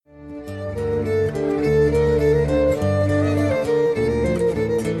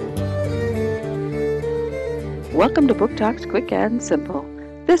Welcome to Book Talks Quick and Simple.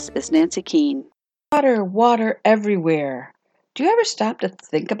 This is Nancy Keene. Water, water everywhere. Do you ever stop to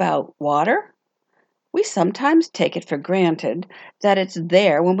think about water? We sometimes take it for granted that it's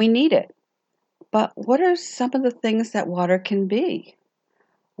there when we need it. But what are some of the things that water can be?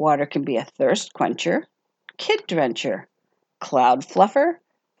 Water can be a thirst quencher, kid drencher, cloud fluffer,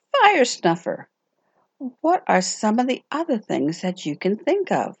 fire snuffer. What are some of the other things that you can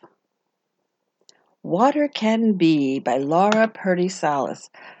think of? Water Can Be by Purdie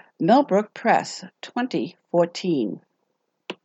Salas, Millbrook Press, 2014.